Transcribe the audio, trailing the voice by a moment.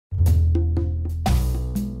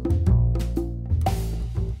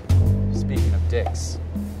dicks.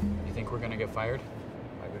 You think we're gonna get fired?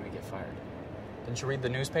 Why would we get fired? Didn't you read the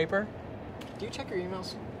newspaper? Do you check your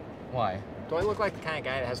emails? Why? Do I look like the kind of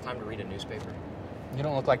guy that has time to read a newspaper? You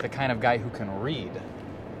don't look like the kind of guy who can read.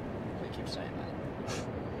 They keep saying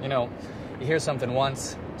that. You know, you hear something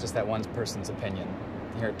once, just that one person's opinion.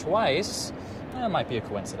 You hear it twice, it might be a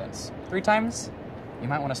coincidence. 3 times, you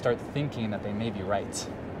might want to start thinking that they may be right.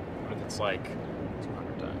 What if it's like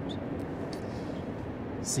 200 times?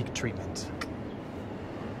 Seek treatment.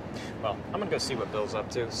 Well, I'm gonna go see what Bill's up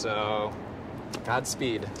to, so...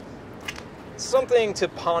 Godspeed. Something to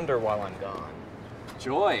ponder while I'm gone.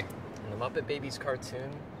 Joy. In the Muppet Babies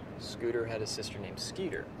cartoon, Scooter had a sister named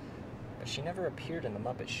Skeeter, but she never appeared in the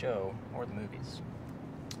Muppet show or the movies.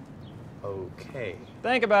 Okay.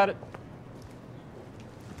 Think about it.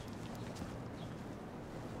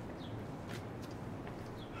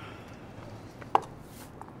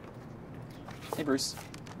 Hey, Bruce.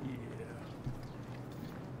 Yeah.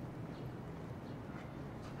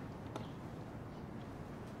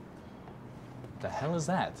 The hell is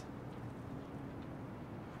that?